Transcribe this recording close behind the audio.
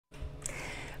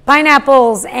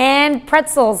Pineapples and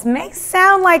pretzels may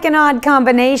sound like an odd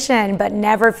combination, but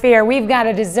never fear, we've got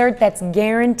a dessert that's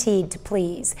guaranteed to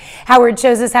please. Howard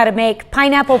shows us how to make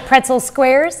pineapple pretzel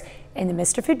squares in the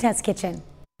Mr. Food Test Kitchen.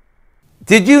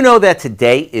 Did you know that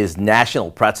today is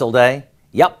National Pretzel Day?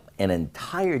 Yep, an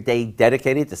entire day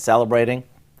dedicated to celebrating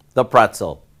the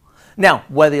pretzel. Now,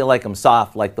 whether you like them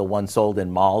soft like the ones sold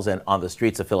in malls and on the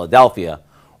streets of Philadelphia,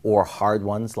 or hard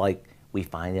ones like we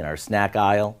find in our snack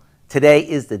aisle, today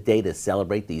is the day to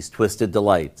celebrate these twisted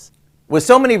delights. With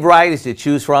so many varieties to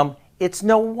choose from, it's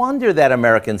no wonder that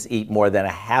Americans eat more than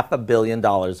 $500 million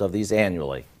of these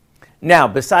annually. Now,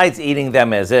 besides eating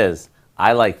them as is,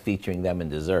 I like featuring them in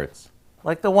desserts,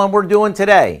 like the one we're doing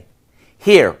today.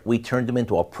 Here, we turned them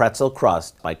into a pretzel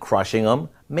crust by crushing them,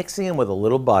 mixing them with a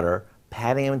little butter,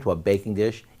 patting them into a baking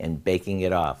dish, and baking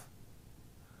it off.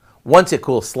 Once it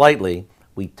cools slightly,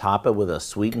 we top it with a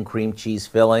sweetened cream cheese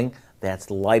filling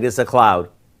that's light as a cloud,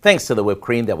 thanks to the whipped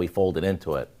cream that we folded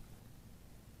into it.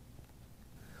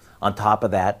 On top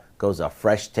of that goes a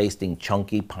fresh-tasting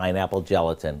chunky pineapple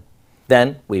gelatin.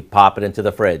 Then we pop it into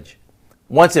the fridge.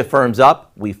 Once it firms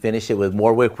up, we finish it with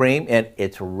more whipped cream and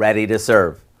it's ready to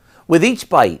serve. With each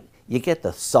bite, you get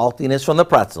the saltiness from the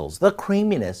pretzels, the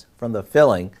creaminess from the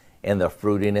filling, and the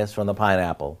fruitiness from the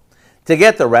pineapple. To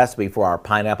get the recipe for our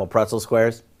pineapple pretzel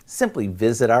squares, simply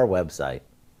visit our website.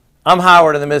 I'm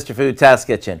Howard in the Mr. Food Test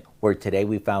Kitchen, where today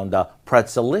we found a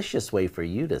pretzelicious way for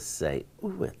you to say,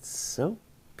 "Ooh, it's so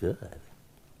good."